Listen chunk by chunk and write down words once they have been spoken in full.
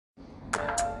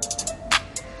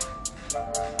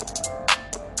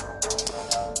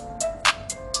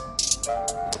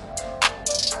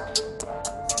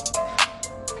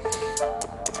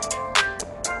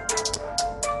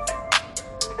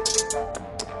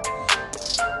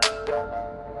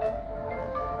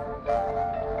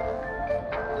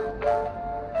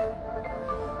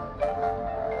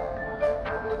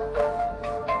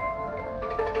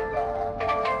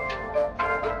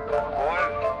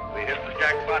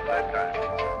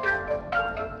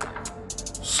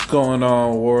What's going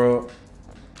on, world?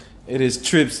 It is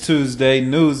Trips Tuesday,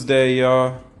 News Day,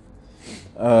 y'all.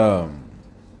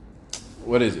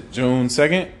 What is it? June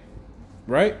 2nd,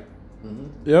 right?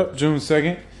 Mm-hmm. Yep, June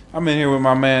 2nd. I'm in here with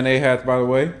my man Ahath, by the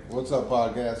way. What's up,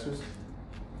 podcasters?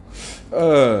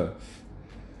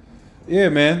 Yeah,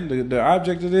 man. The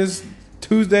object of this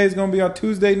Tuesday is gonna be our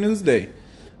Tuesday News Day.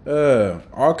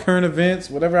 All current events,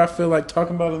 whatever I feel like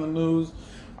talking about in the news,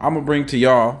 I'm gonna bring to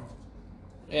y'all.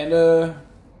 And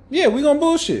yeah, we gonna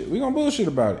bullshit. We gonna bullshit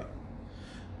about it.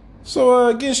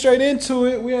 So getting straight into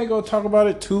it, we ain't gonna talk about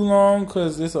it too long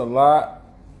because it's a lot,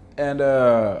 and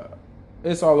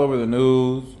it's all over the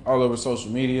news, all over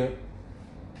social media.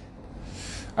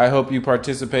 I hope you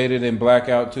participated in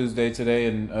Blackout Tuesday today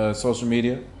in social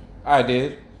media. I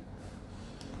did.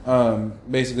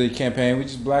 Basically, campaign. We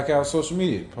just black out social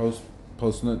media.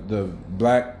 Posting the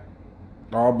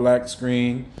all black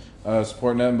screen.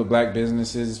 Support nothing but black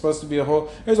businesses. It's supposed to be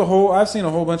I've seen a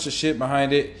whole bunch of shit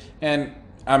behind it, and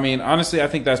I mean, honestly, I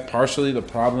think that's partially the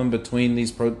problem behind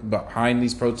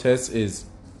these protests is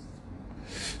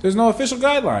there's no official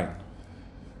guideline.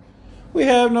 We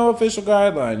have no official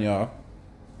guideline, y'all.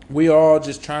 We all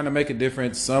just trying to make a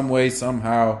difference some way,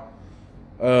 somehow.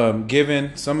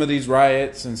 Given some of these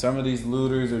riots and some of these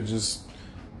looters are just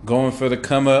going for the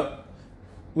come up,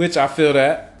 which I feel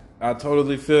that. I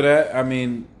totally feel that. I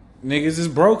mean, niggas is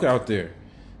broke out there.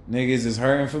 Niggas is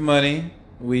hurting for money.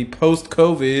 We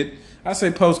post-COVID. I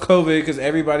say post-COVID because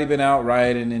everybody been out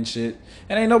rioting and shit.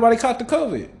 And ain't nobody caught the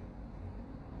COVID.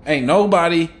 Ain't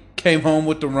nobody came home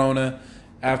with the Rona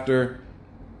after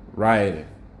rioting.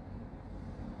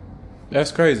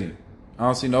 That's crazy. I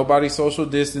don't see nobody social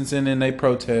distancing in they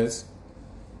protests.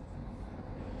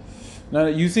 Now,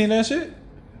 you seen that shit?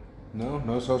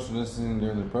 No social distancing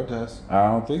during the protests.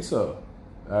 I don't think so.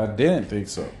 I didn't think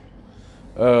so.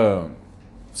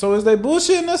 So is they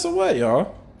bullshitting us or what,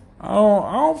 y'all? I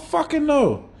don't fucking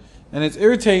know. And it's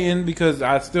irritating because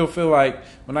I still feel like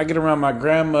when I get around my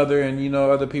grandmother and,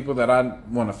 other people that I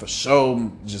want to for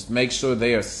sure just make sure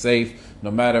they are safe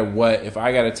no matter what. If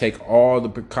I got to take all the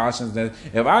precautions,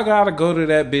 if I got to go to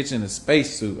that bitch in a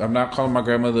spacesuit, I'm not calling my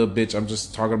grandmother a bitch. I'm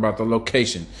just talking about the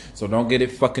location. So don't get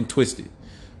it fucking twisted.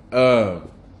 Yeah,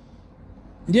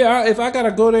 if I got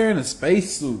to go there in a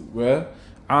spacesuit, bruh,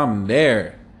 I'm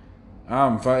there.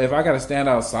 If I got to stand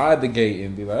outside the gate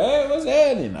and be like, hey, what's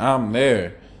happening? I'm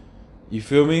there. You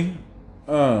feel me?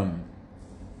 But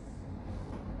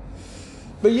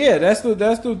yeah, that's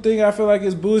the thing I feel like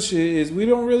is bullshit is we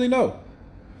don't really know.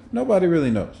 Nobody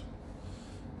really knows.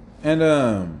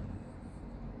 And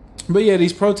but yeah,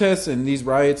 these protests and these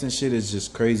riots and shit is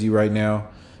just crazy right now.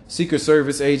 Secret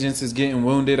Service agents is getting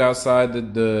wounded outside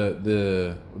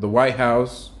the White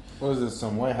House. What is this?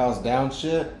 Some White House down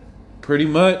shit? Pretty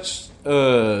much.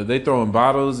 They throwing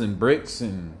bottles and bricks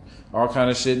and all kind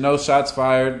of shit. No shots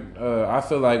fired. I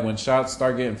feel like when shots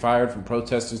start getting fired from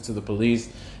protesters to the police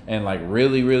and like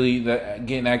really, really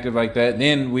getting active like that,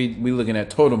 then we looking at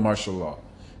total martial law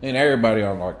and everybody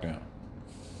on lockdown.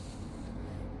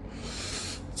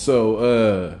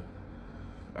 So,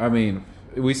 I mean,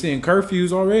 we seeing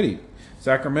curfews already.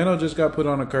 Sacramento just got put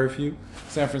on a curfew.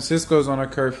 San Francisco's on a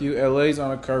curfew. LA's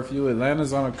on a curfew.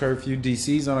 Atlanta's on a curfew.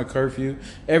 DC's on a curfew.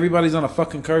 Everybody's on a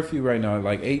fucking curfew right now at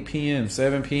like 8 p.m.,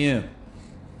 7 p.m.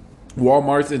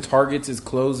 Walmart's and Target's is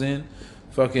closing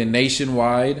fucking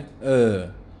nationwide.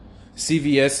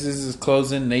 CVS's is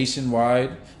closing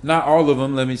nationwide. Not all of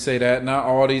them, let me say that. Not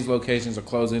all these locations are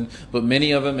closing, but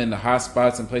many of them in the hot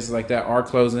spots and places like that are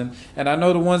closing. And I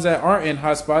know the ones that aren't in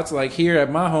hot spots, like here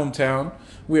at my hometown,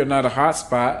 we are not a hot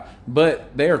spot,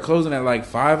 but they are closing at like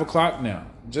 5 o'clock now,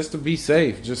 just to be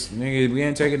safe. Just, nigga, we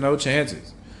ain't taking no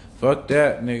chances. Fuck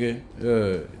that, nigga.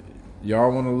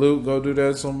 Y'all want to loot, go do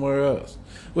that somewhere else.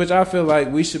 Which I feel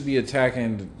like we should be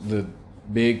attacking the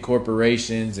big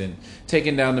corporations and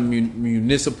taking down the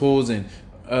municipals and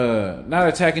not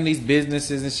attacking these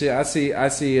businesses and shit. I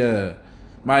see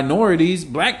minorities,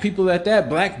 black people at that,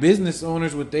 black business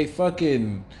owners with they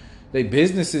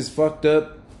businesses fucked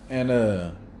up, and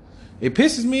it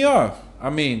pisses me off. I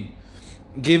mean,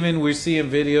 given we're seeing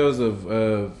videos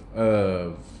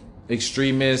of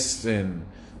extremists and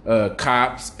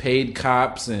cops, paid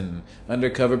cops, and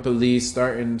undercover police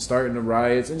starting the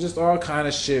riots and just all kind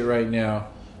of shit right now.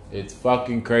 It's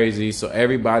fucking crazy. So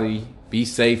everybody be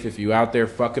safe. If you out there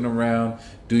fucking around,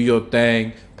 do your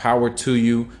thing. Power to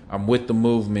you. I'm with the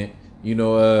movement.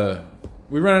 We're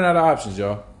running out of options,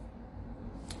 y'all.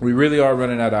 We really are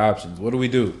running out of options. What do?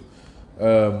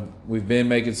 We've been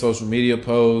making social media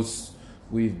posts.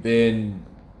 We've been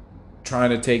trying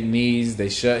to take knees. They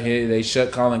shut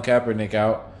Colin Kaepernick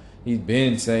out. He's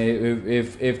been saying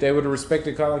if they would have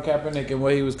respected Colin Kaepernick and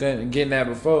what he was getting at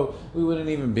before, we wouldn't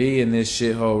even be in this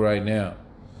shithole right now.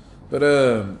 But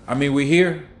I mean, we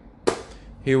here.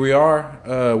 Here we are.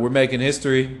 We're making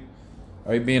history.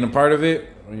 Are you being a part of it?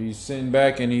 Or are you sitting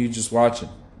back and are you just watching?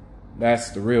 That's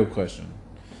the real question.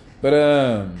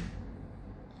 But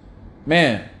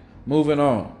man, moving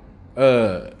on.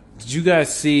 Did you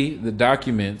guys see the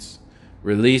documents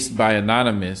released by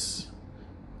Anonymous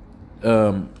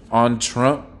on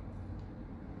Trump?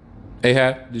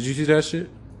 Did you see that shit?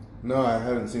 No, I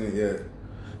haven't seen it yet.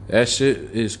 That shit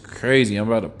is crazy. I'm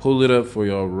about to pull it up for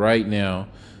y'all right now.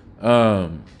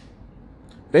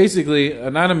 Basically,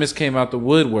 Anonymous came out the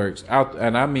woodworks, out the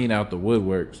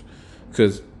woodworks,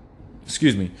 because,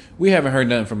 excuse me, we haven't heard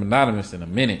nothing from Anonymous in a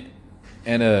minute,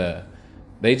 and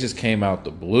they just came out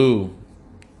the blue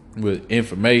with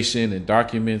information and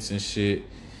documents and shit,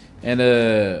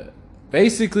 and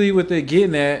basically what they're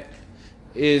getting at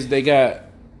is they got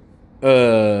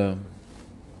a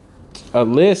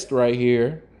list right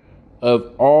here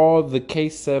of all the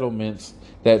case settlements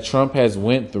that Trump has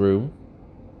went through.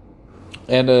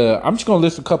 And I'm just going to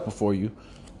list a couple for you.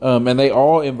 And they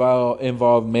all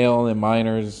involve male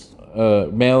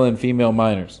and female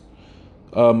minors.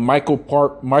 Michael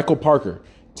Parker,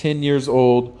 10 years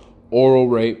old, oral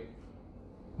rape,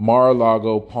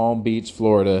 Mar-a-Lago, Palm Beach,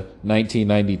 Florida,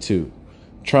 1992.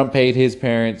 Trump paid his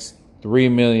parents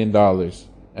 $3 million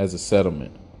as a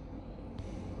settlement.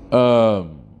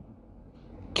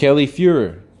 Kelly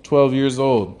Fuhrer, 12 years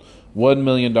old, $1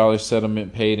 million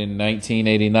settlement paid in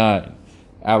 1989.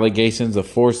 Allegations of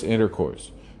forced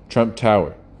intercourse. Trump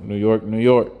Tower, New York, New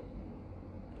York.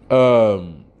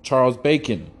 Charles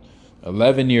Bacon,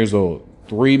 11 years old,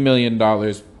 $3 million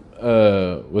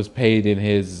was paid in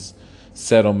his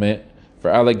settlement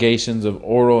for allegations of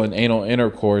oral and anal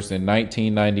intercourse in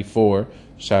 1994.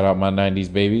 Shout out my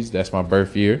 90s babies. That's my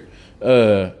birth year.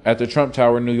 At the Trump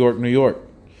Tower, New York, New York.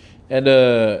 And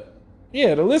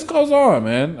yeah, the list goes on,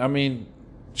 man. I mean,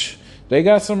 they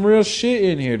got some real shit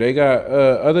in here. They got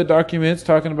other documents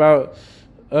talking about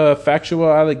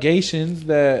factual allegations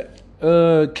that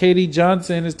Katie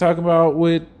Johnson is talking about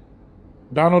with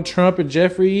Donald Trump and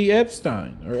Jeffrey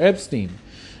Epstein.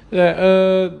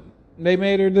 That they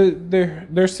made her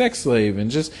their sex slave,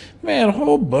 and just, man, a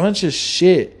whole bunch of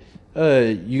shit.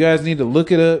 You guys need to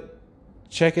look it up,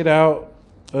 check it out.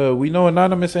 We know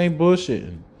Anonymous ain't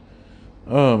bullshitting.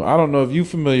 I don't know if you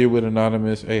familiar with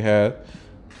Anonymous, Ahad,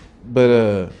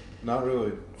 but not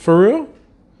really. For real,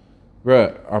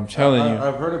 bruh, I'm telling you,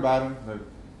 I've heard about him.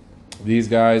 These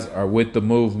guys are with the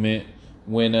movement.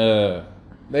 When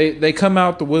they come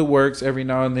out the woodworks every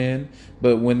now and then,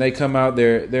 but when they come out,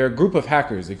 they're a group of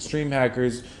hackers, extreme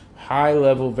hackers,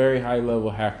 very high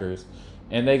level hackers,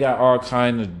 and they got all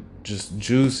kind of just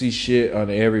juicy shit on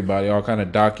everybody, all kind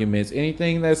of documents,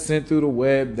 anything that's sent through the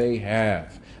web, they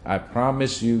have. I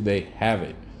promise you, they have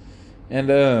it. And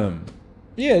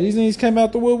yeah, these niggas came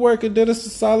out the woodwork and did us a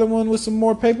solid one with some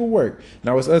more paperwork.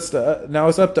 Now it's up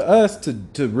to us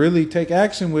to really take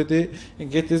action with it and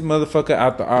get this motherfucker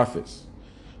out the office.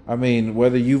 I mean,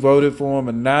 whether you voted for him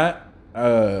or not,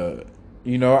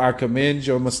 I commend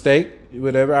your mistake.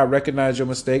 Whatever, I recognize your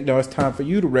mistake. Now it's time for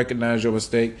you to recognize your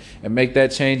mistake and make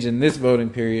that change in this voting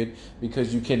period,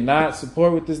 because you cannot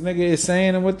support what this nigga is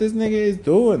saying and what this nigga is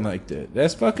doing like that.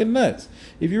 That's fucking nuts.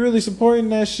 If you're really supporting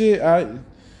that shit,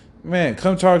 man,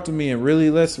 come talk to me and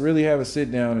let's really have a sit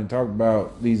down and talk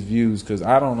about these views, because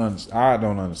I don't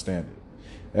understand it.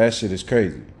 That shit is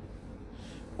crazy.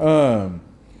 All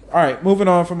right, moving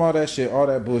on from all that shit, all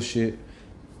that bullshit.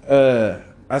 I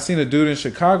seen a dude in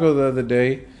Chicago the other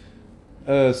day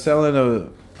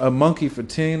selling a monkey for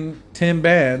 10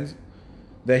 bands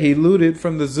that he looted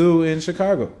from the zoo in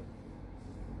Chicago.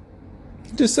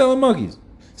 Just selling monkeys.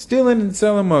 Stealing and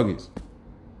selling monkeys.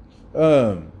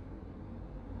 Could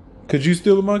you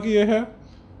steal a monkey, Ahab?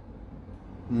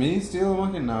 Me steal a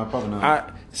monkey? No, probably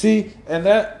not.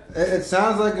 It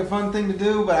sounds like a fun thing to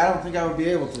do, but I don't think I would be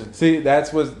able to. See,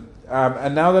 that's what.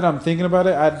 And now that I'm thinking about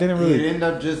it, I didn't really. You'd end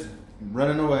up just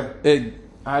running away.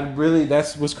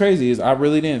 That's what's crazy is I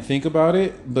really didn't think about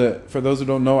it. But for those who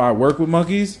don't know, I work with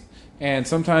monkeys, and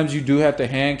sometimes you do have to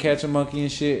hand catch a monkey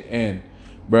and shit. And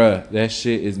bruh, that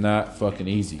shit is not fucking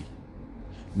easy.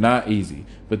 Not easy.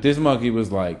 But this monkey was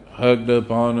like hugged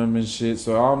up on him and shit.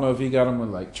 So I don't know if he got him with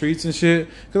like treats and shit.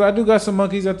 Because I do got some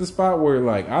monkeys at the spot where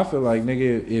like I feel like,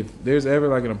 nigga, if there's ever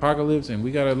like an apocalypse and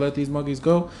we gotta let these monkeys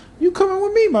go, you coming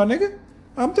with me, my nigga.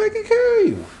 I'm taking care of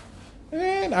you.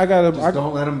 And I gotta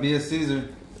don't let him be a Caesar.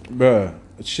 Bruh,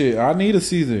 shit, I need a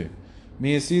Caesar.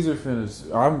 Me and Caesar finished.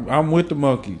 I'm with the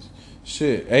monkeys.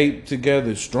 Shit, ape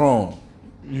together, strong.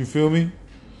 You feel me?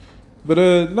 But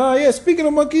nah, yeah. Speaking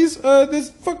of monkeys,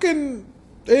 this fucking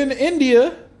in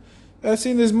India, I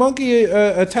seen this monkey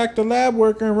attacked a lab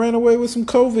worker and ran away with some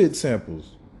COVID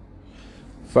samples.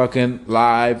 Fucking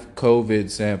live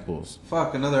COVID samples.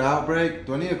 Fuck, another outbreak?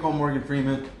 Do I need to call Morgan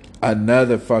Freeman?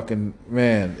 Another fucking,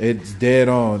 man, it's dead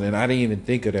on. And I didn't even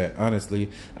think of that, honestly.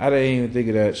 I didn't even think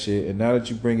of that shit. And now that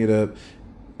you bring it up,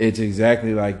 it's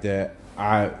exactly like that.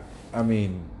 I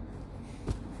mean,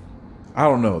 I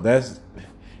don't know. That's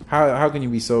how can you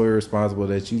be so irresponsible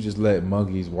that you just let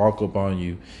monkeys walk up on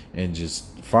you and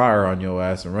just fire on your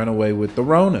ass and run away with the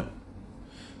Rona?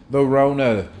 The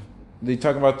Rona. They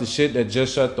talking about the shit that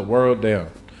just shut the world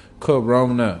down.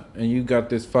 Corona. And you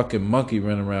got this fucking monkey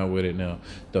running around with it now.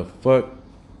 The fuck?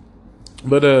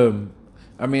 But,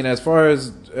 I mean, as far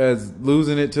as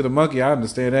losing it to the monkey, I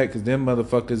understand that because them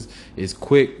motherfuckers is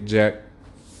quick, Jack.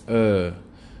 I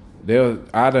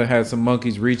done had some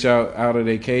monkeys reach out of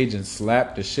their cage and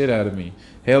slap the shit out of me.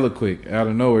 Hella quick. Out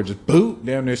of nowhere. Just boot.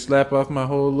 Damn near slap off my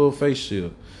whole little face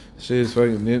shield. Shit is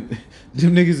fucking... Them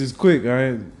niggas is quick.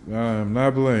 I'm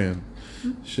not playing.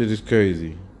 Shit is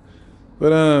crazy.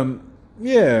 But,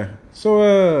 yeah.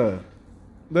 So,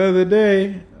 the other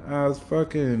day, I was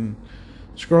fucking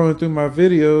scrolling through my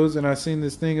videos and I seen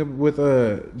this thing with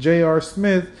J.R.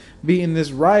 Smith beating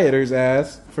this rioter's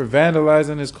ass for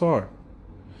vandalizing his car.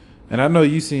 And I know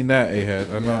you seen that,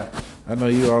 Ahad. I know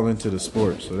you all into the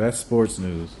sports, so that's sports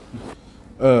news.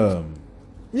 Yeah,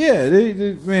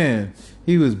 man,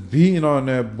 he was beating on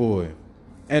that boy.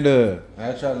 And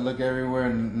I tried to look everywhere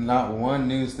and not one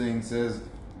news thing says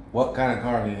what kind of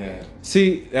car he had.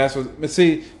 See,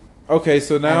 okay,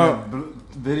 so now the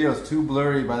video's too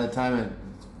blurry by the time it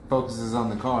focuses on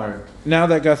the car. Now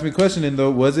that got me questioning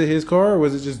though, was it his car or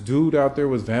was it just dude out there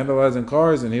was vandalizing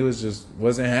cars and he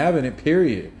wasn't having it,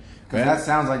 period? Because that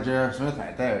sounds like J.R. Smith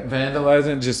right there.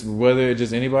 Vandalizing, just whether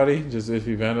just anybody, just if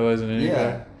he vandalizing anybody.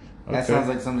 Yeah, okay. That sounds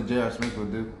like something J.R. Smith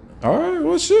would do. All right,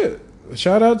 well, shit.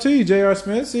 Shout out to you, J.R.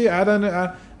 Smith. See,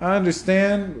 I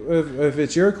understand if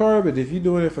it's your car, but if you're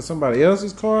doing it for somebody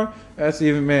else's car, that's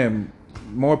even, man,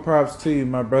 more props to you,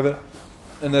 my brother.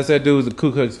 Unless that dude was a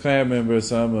Ku Klux Klan member or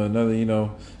something, or another,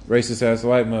 racist ass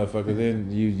white motherfucker,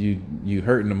 then you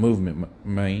hurting the movement,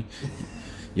 man.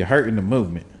 You're hurting the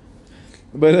movement.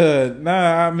 But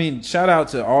I mean, shout out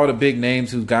to all the big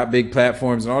names who got big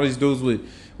platforms and all these dudes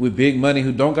with big money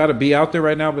who don't got to be out there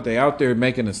right now, but they out there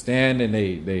making a stand and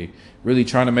they really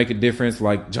trying to make a difference.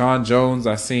 Like John Jones,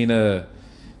 I seen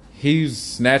he's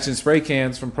snatching spray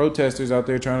cans from protesters out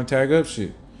there trying to tag up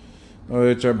shit.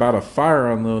 They're about to fire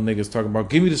on little niggas talking about,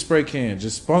 give me the spray can.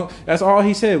 Just spunk. That's all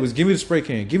he said was, give me the spray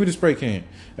can. Give me the spray can.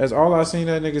 That's all I seen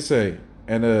that nigga say.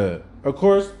 And of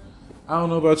course, I don't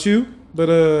know about you, but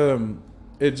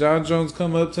if John Jones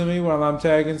come up to me while I'm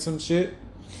tagging some shit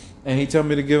and he tell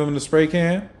me to give him the spray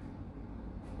can,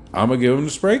 I'm going to give him the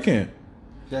spray can.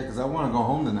 Yeah, because I want to go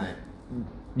home tonight.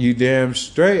 You damn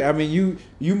straight. I mean,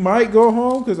 you might go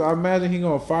home because I imagine he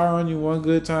going to fire on you one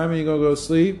good time and you going to go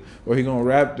sleep, or he going to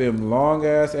wrap them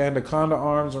long-ass anaconda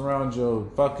arms around your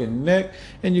fucking neck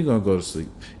and you're going to go to sleep.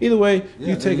 Either way,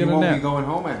 you taking a nap. You won't be going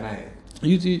home at night.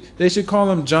 They should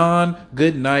call him John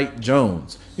Goodnight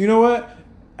Jones. You know what?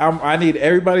 I need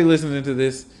everybody listening to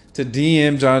this to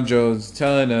DM John Jones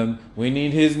telling him we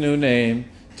need his new name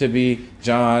to be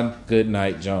John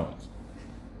Goodnight Jones.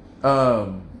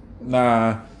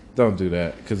 Nah, don't do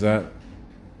that.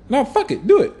 No, fuck it.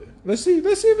 Do it. Let's see if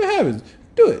it happens.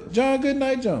 Do it. John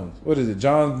Goodnight Jones. What is it?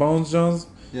 John Bones Jones?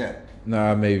 Yeah.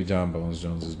 Nah, maybe John Bones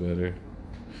Jones is better.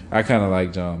 I kind of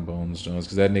like John Bones Jones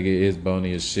because that nigga is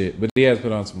bony as shit, but he has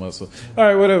put on some muscle. All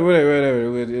right,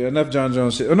 whatever. Enough John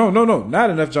Jones shit. Oh, no, not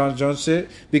enough John Jones shit,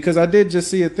 because I did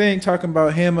just see a thing talking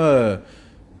about him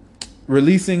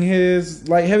releasing his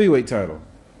light heavyweight title.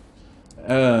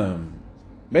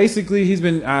 Basically, he's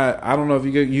been. I don't know if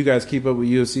you guys keep up with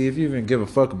UFC, if you even give a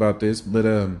fuck about this, but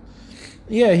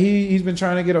yeah, he's been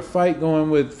trying to get a fight going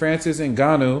with Francis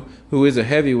Ngannou, who is a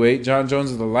heavyweight. John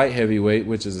Jones is a light heavyweight,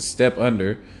 which is a step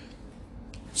under.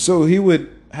 So he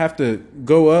would have to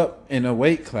go up in a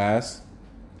weight class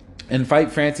and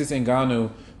fight Francis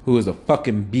Ngannou, who is a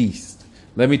fucking beast.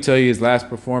 Let me tell you, his last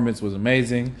performance was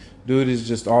amazing. Dude is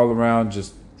just all around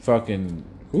just fucking,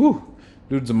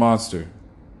 dude's a monster.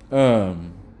 But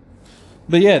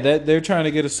yeah, they're trying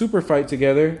to get a super fight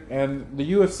together, and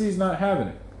the UFC's not having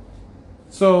it.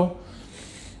 So,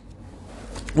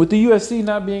 with the UFC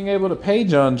not being able to pay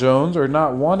John Jones, or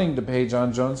not wanting to pay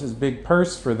John Jones his big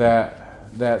purse for that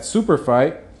super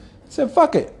fight, Said,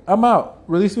 fuck it. I'm out.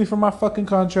 Release me from my fucking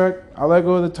contract. I'll let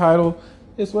go of the title.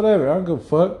 It's whatever. I don't give a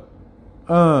fuck.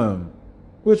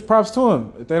 Which props to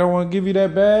him. If they don't want to give you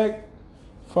that bag,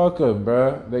 fuck them,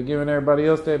 bruh. They giving everybody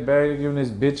else that bag. They giving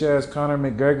this bitch ass Conor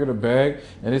McGregor the bag.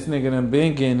 And this nigga done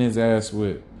been getting his ass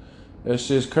whipped. That's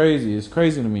just crazy. It's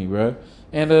crazy to me, bruh.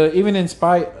 And even in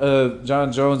spite of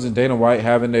John Jones and Dana White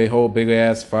having their whole big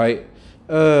ass fight,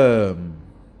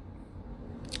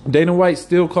 Dana White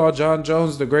still called John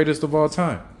Jones the greatest of all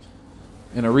time.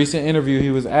 In a recent interview,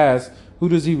 he was asked, who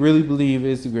does he really believe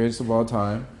is the greatest of all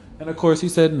time? And of course, he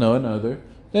said no other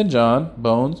than John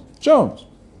Bones Jones.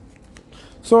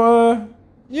 So,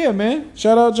 yeah, man.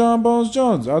 Shout out John Bones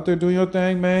Jones. Out there doing your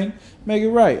thing, man. Make it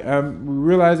right. We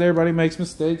realize everybody makes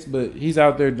mistakes, but he's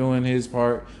out there doing his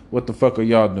part. What the fuck are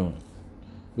y'all doing?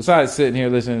 Besides sitting here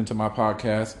listening to my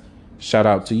podcast, shout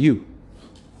out to you.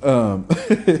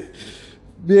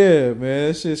 Yeah, man,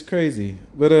 that shit's crazy.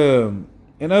 But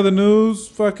in other news,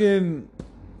 fucking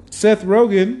Seth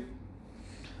Rogen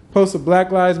posted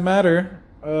Black Lives Matter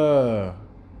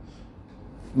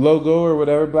logo or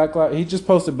whatever. He just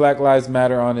posted Black Lives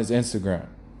Matter on his Instagram.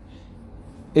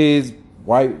 His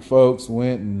white folks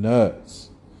went nuts.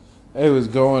 They was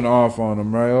going off on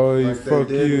him, right? Oh, you like fuck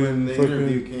they did you. when the fucking...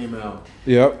 interview came out.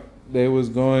 Yep. They was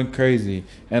going crazy.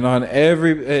 And on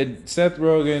Seth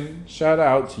Rogen, shout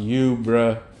out to you,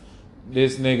 bruh.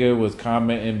 This nigga was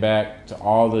commenting back to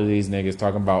all of these niggas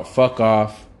talking about fuck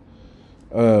off.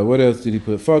 What else did he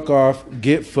put? Fuck off.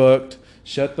 Get fucked.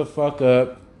 Shut the fuck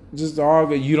up. Just all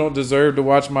good. You don't deserve to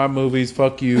watch my movies.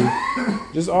 Fuck you.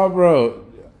 Just all, bro.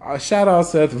 Shout out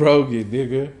Seth Rogen,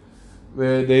 nigga.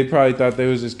 Man, they probably thought they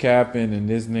was just capping, and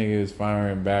this nigga is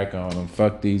firing back on them.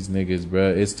 Fuck these niggas,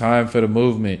 bro. It's time for the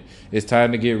movement. It's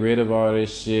time to get rid of all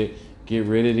this shit. Get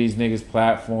rid of these niggas'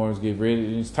 platforms.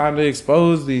 It's time to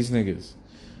expose these niggas.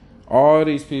 All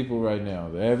these people right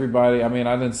now. Everybody. I mean,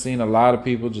 I done seen a lot of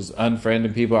people just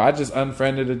unfriending people. I just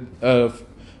unfriended a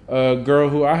girl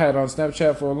who I had on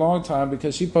Snapchat for a long time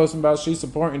because she posting about she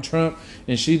supporting Trump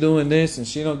and she doing this and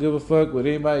she don't give a fuck what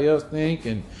anybody else think.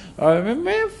 And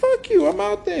man, fuck you. I'm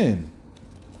out then.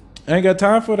 I ain't got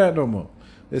time for that no more.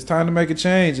 It's time to make a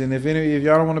change. And if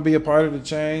y'all don't want to be a part of the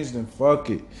change, then fuck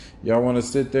it. Y'all want to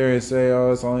sit there and say,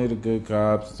 oh, it's only the good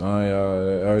cops, it's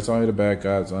only the bad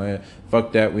cops.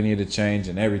 Fuck that. We need a change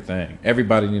and everything.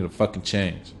 Everybody need a fucking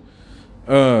change.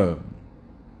 Yeah.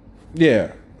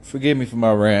 Forgive me for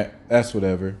my rant. That's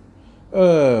whatever.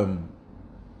 So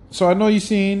I know you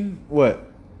seen,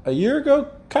 a year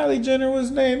ago, Kylie Jenner was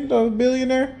named a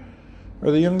billionaire?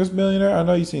 Or the youngest billionaire? I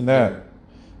know you seen that. Yeah.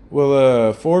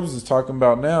 Well, Forbes is talking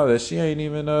about now that she ain't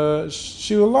even,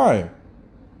 she was lying.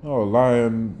 Oh,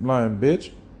 lying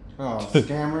bitch. Oh,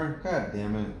 scammer. God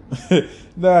damn it.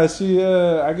 Nah, she,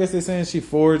 I guess they're saying she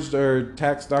forged her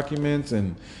tax documents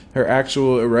and her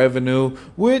actual revenue,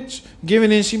 which,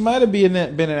 given in she might have been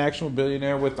an actual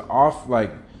billionaire with the off,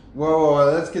 like... Whoa,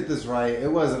 let's get this right.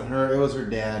 It wasn't her. It was her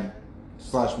dad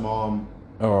 / mom.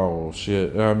 Oh,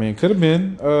 shit. I mean, could have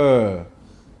been.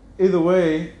 Either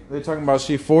way, they're talking about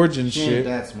she forging She shit. ain't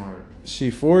that smart.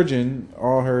 She forging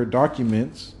all her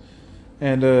documents.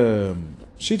 And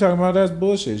she talking about that's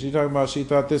bullshit. She talking about she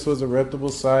thought this was a reputable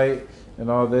site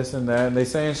and all this and that. And they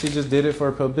saying she just did it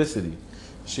for publicity.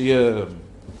 She,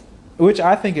 which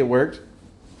I think it worked.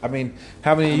 I mean,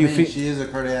 how many of you... she is a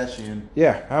Kardashian.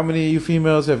 Yeah, how many of you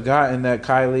females have gotten that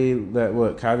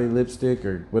Kylie lipstick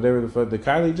or whatever the fuck, the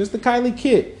Kylie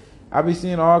kit? I be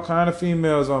seeing all kind of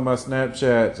females on my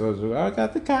Snapchat. So I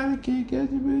got the Kylie kit,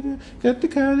 got the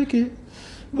Kylie kit.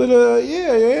 But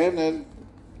yeah,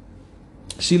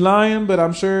 she lying, but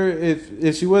I'm sure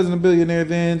if she wasn't a billionaire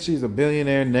then, she's a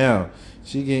billionaire now.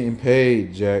 She getting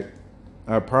paid, Jack.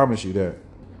 I promise you that.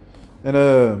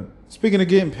 And speaking of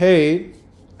getting paid,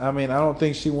 I mean, I don't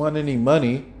think she won any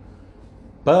money,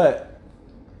 but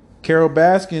Carol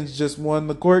Baskins just won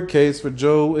the court case for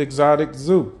Joe Exotic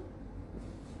Zoo.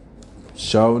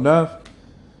 Sure enough,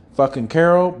 fucking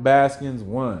Carol Baskins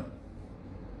won.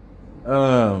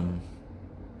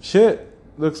 Shit,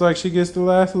 looks like she gets the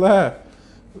last laugh.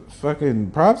 Fucking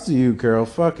props to you, Carol.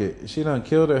 Fuck it. She done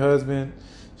killed her husband.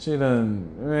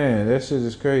 Man, that shit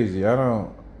is crazy.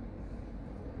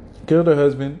 Killed her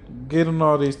husband, getting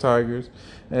all these tigers,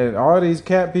 and all these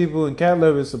cat people and cat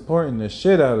lovers supporting the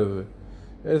shit out of it.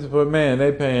 Man,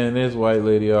 they paying this white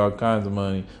lady all kinds of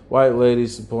money. White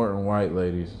ladies supporting white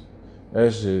ladies.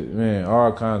 That shit, man,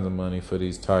 all kinds of money for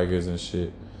these tigers and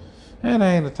shit. And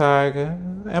I ain't a tiger.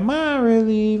 Am I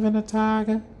really even a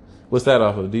tiger? What's that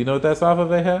off of? Do you know what that's off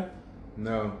of, Ahab?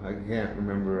 No, I can't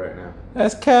remember right now.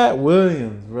 That's Cat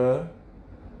Williams, bro.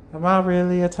 Am I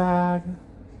really a tiger?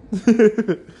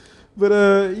 But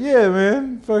yeah,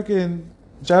 man, fucking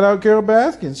shout out Carol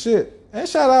Baskin, shit, and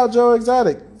shout out Joe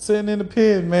Exotic sitting in the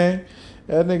pen, man.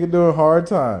 That nigga doing hard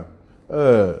time.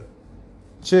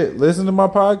 Shit, listen to my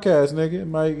podcast, nigga. It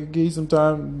might give you some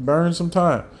time, burn some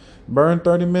time, burn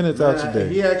 30 minutes out your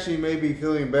day. He actually may be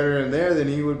feeling better in there than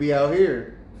he would be out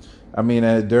here. I mean,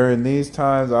 during these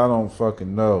times, I don't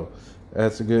fucking know.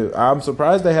 That's a good. I'm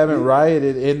surprised they haven't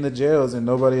rioted in the jails and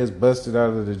nobody has busted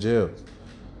out of the jails.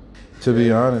 To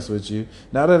be honest with you,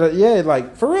 now that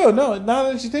like for real, no. Now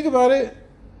that you think about it,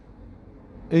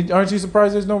 aren't you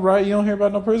surprised there's no riot? You don't hear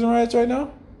about no prison riots right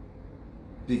now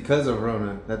Because of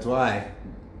Rona. That's why.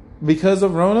 because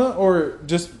of Rona, or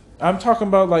just I'm talking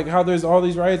about like how there's all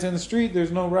these riots in the street.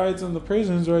 There's no riots in the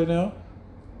prisons right now.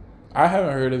 I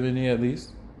haven't heard of any, at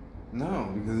least.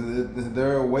 No, because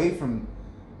they're away from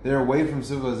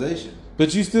civilization.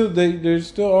 But you still, there's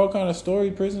still all kind of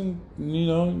story prison,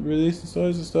 releasing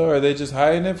stories and stuff. Are they just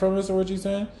hiding it from us, or what you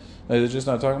saying? Like they're just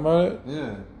not talking about it?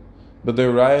 Yeah. But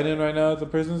they're rioting right now at the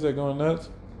prisons. They're going nuts.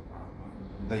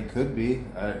 They could be.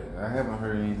 I haven't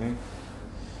heard anything.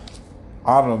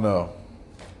 I don't know.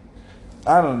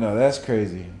 That's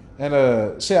crazy.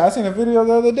 And shit, I seen a video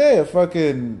the other day of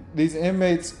fucking these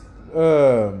inmates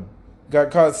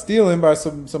got caught stealing by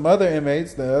some other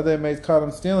inmates. The other inmates caught them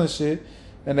stealing shit,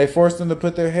 and they forced them to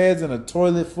put their heads in a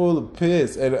toilet full of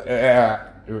piss. And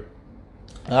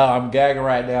I'm gagging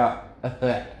right now.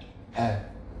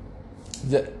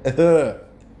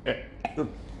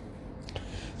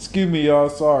 Excuse me, y'all.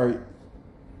 Sorry.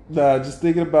 Nah, just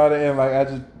thinking about it and like I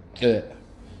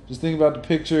just thinking about the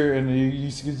picture and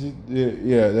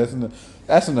yeah, that's enough.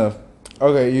 That's enough.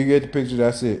 Okay, you get the picture.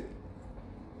 That's it.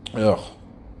 Ugh.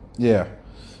 Yeah.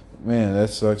 Man, that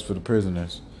sucks for the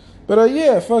prisoners. But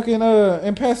yeah, fucking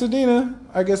in Pasadena,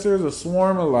 I guess there's a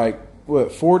swarm of like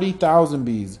 40,000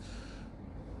 bees,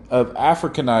 of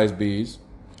Africanized bees.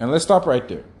 And let's stop right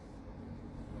there.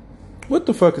 What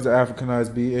the fuck is an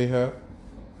Africanized bee, Ahab?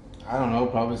 I don't know.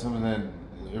 Probably something that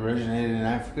originated in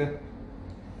Africa.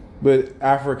 But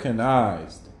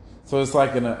Africanized, so it's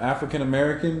like an African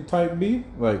American type bee,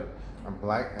 like a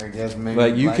black, I guess maybe.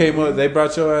 Like you came bee. up, they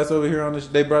brought your ass over here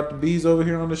they brought the bees over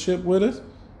here on the ship with us.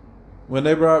 When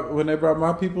they brought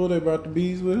my people, they brought the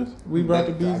bees with us. We brought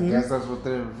the bees with us. I guess that's what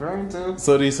they're referring to.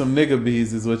 So these some nigga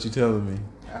bees is what you telling me.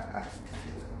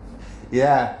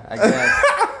 Yeah, I guess.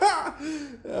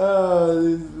 Oh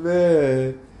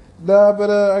man, nah,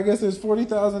 but I guess there's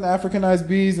 40,000 Africanized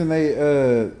bees, and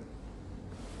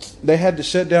they had to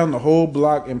shut down the whole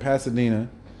block in Pasadena.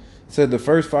 Said the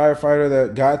first firefighter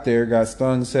that got there got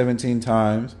stung 17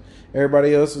 times.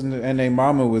 Everybody else and their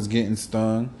mama was getting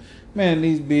stung. Man,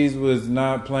 these bees was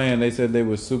not playing. They said they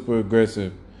were super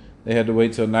aggressive. They had to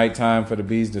wait till nighttime for the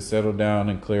bees to settle down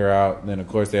and clear out. Then, of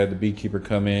course, they had the beekeeper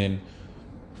come in.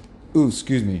 Ooh,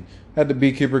 excuse me. Had the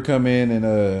beekeeper come in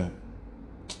and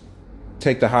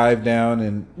take the hive down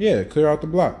and, yeah, clear out the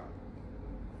block.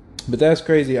 But that's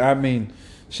crazy. I mean,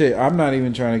 shit, I'm not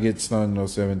even trying to get stung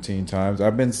those 17 times.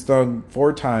 I've been stung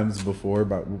 4 times before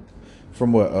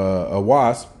from a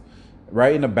wasp.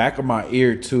 Right in the back of my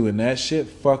ear, too. And that shit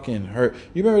fucking hurt.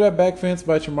 You remember that back fence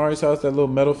by Chamari's house? That little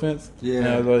metal fence? Yeah. And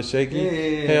it was a little shaky?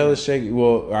 Yeah. Hell, it's shaky.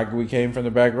 Well, we came from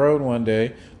the back road one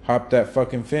day, hopped that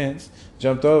fucking fence,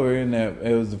 jumped over, and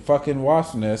it was a fucking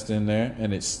wasp nest in there,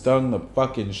 and it stung the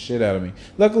fucking shit out of me.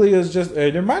 Luckily, it was just...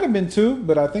 there might have been 2,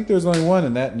 but I think there was only 1,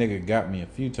 and that nigga got me a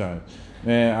few times.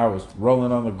 Man, I was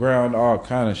rolling on the ground, all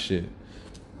kind of shit.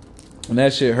 And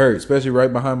that shit hurt, especially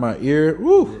right behind my ear.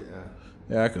 Woo!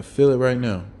 Yeah, I can feel it right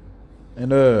now.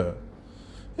 And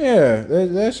yeah,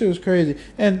 that shit was crazy.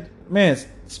 And man,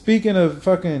 speaking of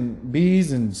fucking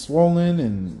bees and swollen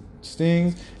and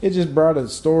stings, it just brought a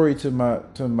story to my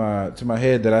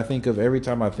head that I think of every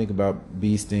time I think about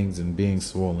bee stings and being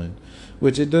swollen,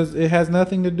 which it has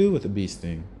nothing to do with a bee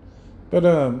sting. But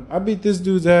I beat this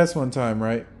dude's ass one time,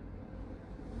 right?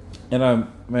 And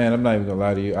I'm not even gonna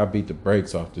lie to you, I beat the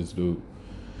brakes off this dude.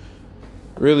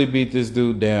 Really beat this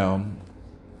dude down.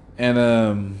 And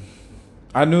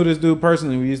I knew this dude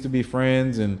personally. We used to be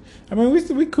friends, and I mean, we used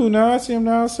to be cool now. I see him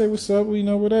now, I say what's up,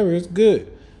 whatever. It's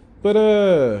good.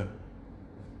 But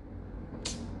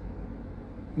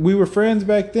we were friends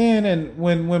back then, and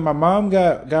when my mom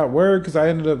got word, because I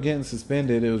ended up getting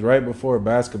suspended. It was right before a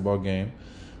basketball game.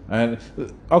 And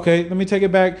okay, let me take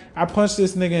it back. I punched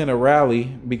this nigga in a rally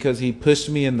because he pushed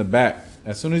me in the back.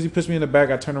 As soon as he pushed me in the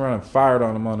back, I turned around and fired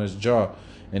on him on his jaw.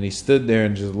 And he stood there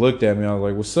and just looked at me. I was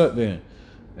like, "What's up, then?"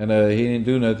 And he didn't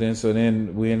do nothing. So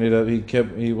then we ended up.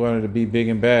 He wanted to be big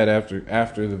and bad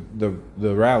after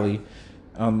the rally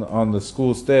on the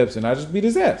school steps, and I just beat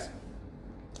his ass.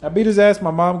 I beat his ass.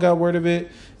 My mom got word of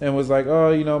it and was like,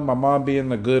 oh, you know, my mom being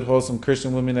the good, wholesome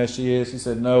Christian woman that she is, she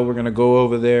said, no, we're going to go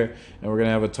over there and we're going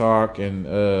to have a talk. And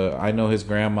I know his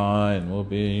grandma and we'll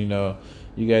be, you know,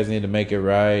 you guys need to make it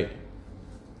right.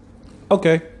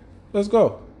 Okay, let's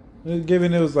go.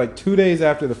 Given it was like 2 days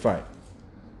after the fight.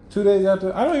 2 days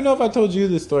after. I don't even know if I told you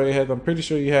this story, Heath. I'm pretty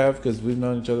sure you have because we've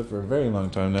known each other for a very long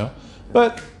time now.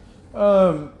 But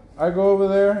I go over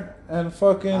there and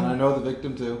fucking... And I know the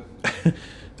victim too.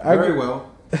 Very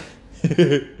well.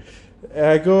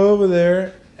 I go over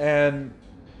there and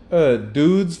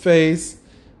dude's face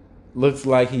looks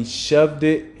like he shoved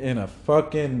it in a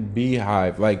fucking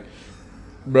beehive. Like,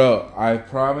 bro, I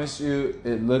promise you,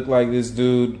 it looked like this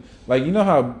dude. Like, you know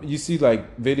how you see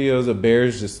like videos of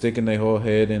bears just sticking their whole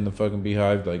head in the fucking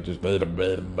beehive, like just like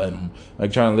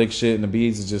trying to lick shit, and the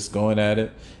bees is just going at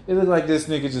it. It looked like this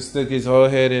nigga just stuck his whole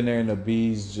head in there, and the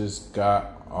bees just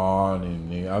got on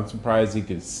him. I'm surprised he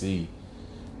could see.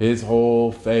 His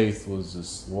whole face was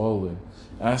just swollen.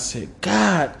 I said,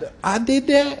 God, I did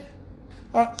that?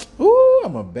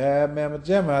 I'm a bad mamma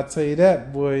jamma, I tell you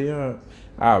that, boy. You know,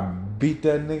 I beat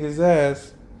that nigga's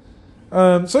ass.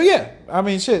 So yeah, I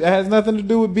mean, shit, it has nothing to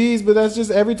do with bees, but that's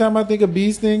just every time I think of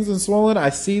bee stings and swollen, I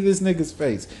see this nigga's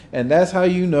face. And that's how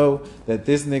you know that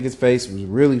this nigga's face was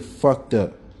really fucked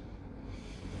up.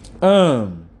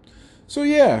 So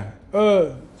yeah,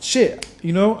 shit,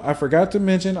 you know, I forgot to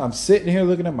mention, I'm sitting here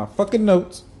looking at my fucking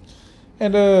notes.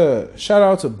 And shout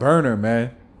out to Burner,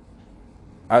 man.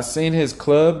 I seen his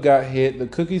club got hit. The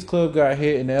Cookies Club got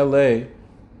hit in LA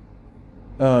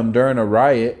during a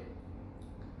riot.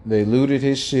 They looted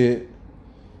his shit.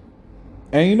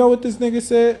 And you know what this nigga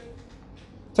said?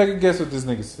 Take a guess what this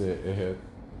nigga said.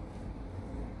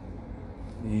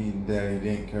 That he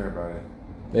didn't care about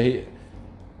it.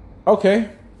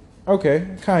 Okay,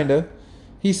 kinda.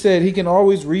 He said he can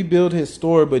always rebuild his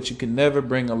store, but you can never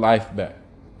bring a life back.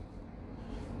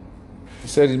 He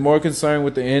said he's more concerned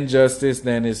with the injustice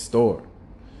than his store.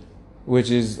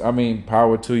 Which is, I mean,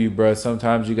 power to you, bro.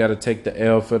 Sometimes you gotta take the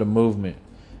L for the movement.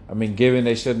 I mean, given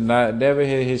they should never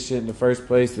hit his shit in the first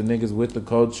place, the niggas with the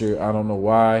culture, I don't know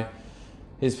why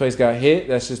his place got hit.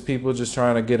 That's just people just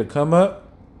trying to get a come up.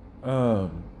 But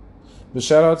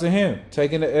shout out to him,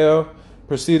 taking the L,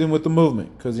 proceeding with the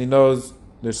movement, because he knows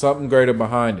there's something greater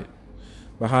behind it,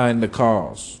 behind the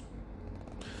cause.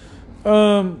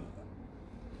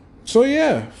 So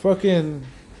yeah, fucking,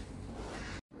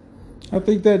 I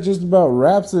think that just about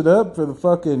wraps it up for the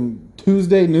fucking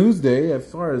Tuesday Newsday as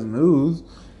far as news.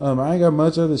 I ain't got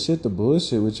much other shit to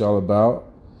bullshit with y'all about.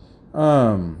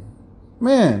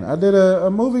 Man, I did a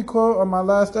movie quote on my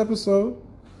last episode.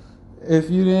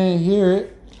 If you didn't hear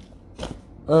it,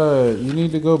 you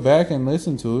need to go back and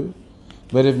listen to it.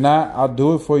 But if not, I'll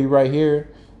do it for you right here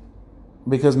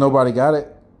because nobody got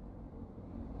it.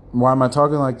 Why am I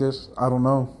talking like this? I don't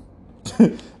know.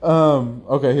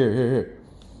 Okay, here.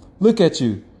 Look at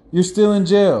you. You're still in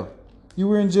jail. You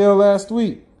were in jail last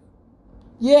week.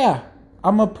 Yeah,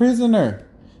 I'm a prisoner.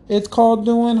 It's called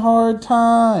doing hard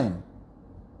time.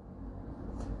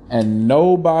 And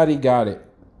nobody got it.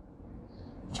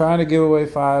 Trying to give away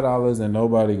 $5 and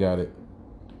nobody got it.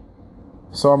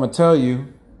 So I'm going to tell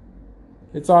you,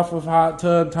 it's off of Hot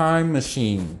Tub Time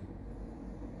Machine.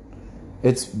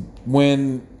 It's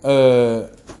when the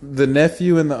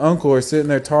nephew and the uncle are sitting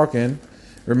there talking.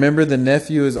 Remember, the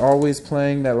nephew is always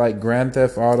playing that like Grand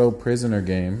Theft Auto prisoner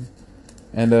game.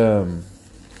 And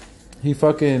he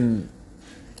fucking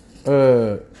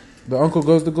the uncle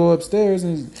goes to go upstairs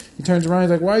and he turns around,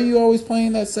 he's like, why are you always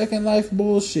playing that Second Life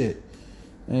bullshit?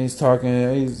 And he's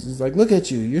talking, he's like, look at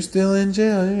you, you're still in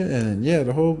jail. And yeah,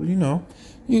 the whole,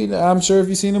 I'm sure if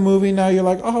you've seen the movie now, you're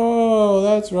like, oh,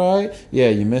 that's right. Yeah,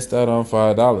 you missed out on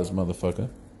 $5, motherfucker.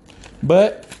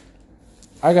 But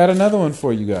I got another one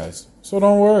for you guys, so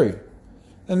don't worry.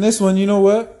 And this one, you know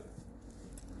what?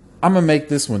 I'm going to make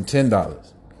this one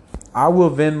 $10. I will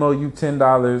Venmo you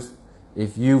 $10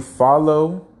 if you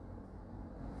follow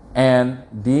and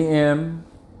DM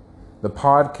the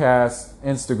podcast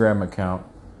Instagram account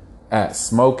at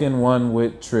Smoking One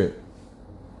with Trip.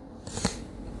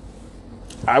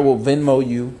 I will Venmo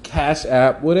you, Cash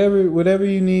App, whatever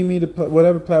you need me to,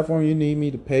 whatever platform you need me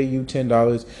to pay you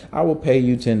 $10. I will pay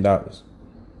you $10.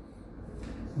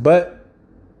 But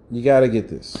you gotta get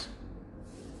this.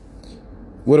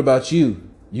 What about you?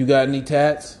 You got any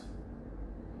tats?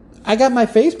 I got my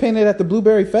face painted at the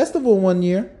Blueberry Festival one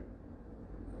year.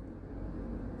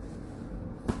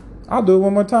 I'll do it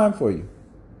one more time for you.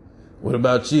 What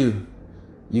about you?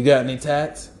 You got any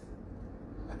tats?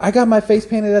 I got my face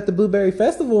painted at the Blueberry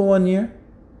Festival one year.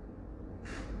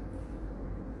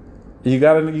 You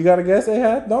gotta guess,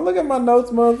 Ahab? Don't look at my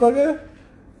notes, motherfucker.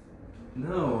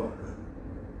 No.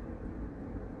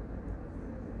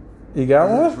 You got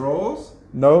Is it one? Trolls?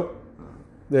 Nope.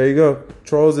 There you go.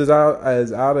 Trolls is out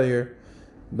of here.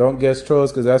 Don't guess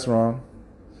Trolls because that's wrong.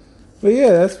 But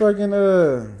yeah, that's fucking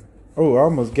Oh, I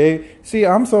almost gave. See,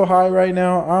 I'm so high right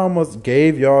now. I almost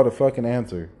gave y'all the fucking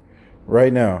answer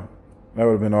right now. That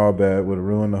would have been all bad. Would have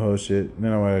ruined the whole shit.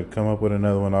 Then I would have come up with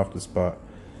another one off the spot.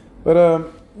 But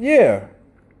yeah.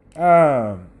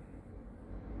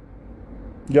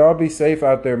 Y'all be safe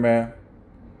out there, man.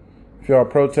 If y'all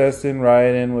protesting,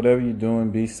 rioting, whatever you're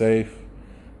doing, be safe.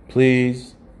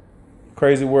 Please.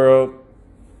 Crazy world.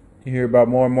 You hear about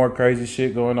more and more crazy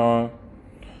shit going on.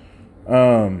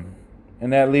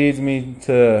 And that leads me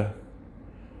to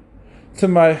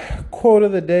my quote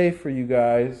of the day for you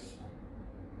guys.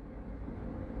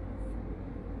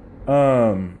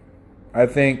 I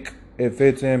think it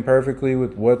fits in perfectly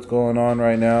with what's going on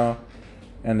right now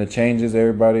and the changes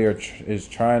everybody is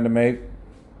trying to make.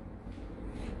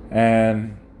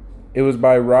 And it was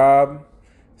by Rob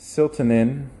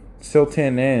Siltonen.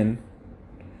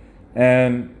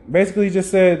 And basically just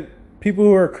said people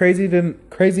who are crazy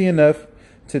enough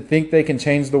to think they can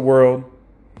change the world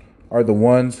are the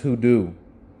ones who do.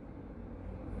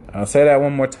 I'll say that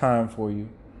one more time for you.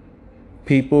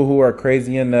 People who are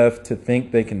crazy enough to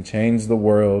think they can change the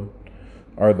world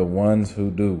are the ones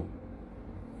who do.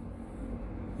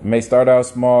 It may start out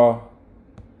small,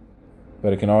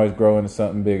 but it can always grow into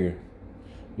something bigger.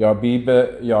 Y'all be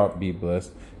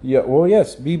blessed. Yeah, well,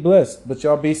 yes, be blessed, but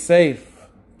y'all be safe.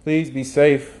 Please be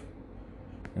safe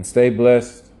and stay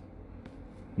blessed.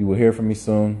 You will hear from me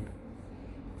soon.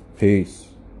 Peace.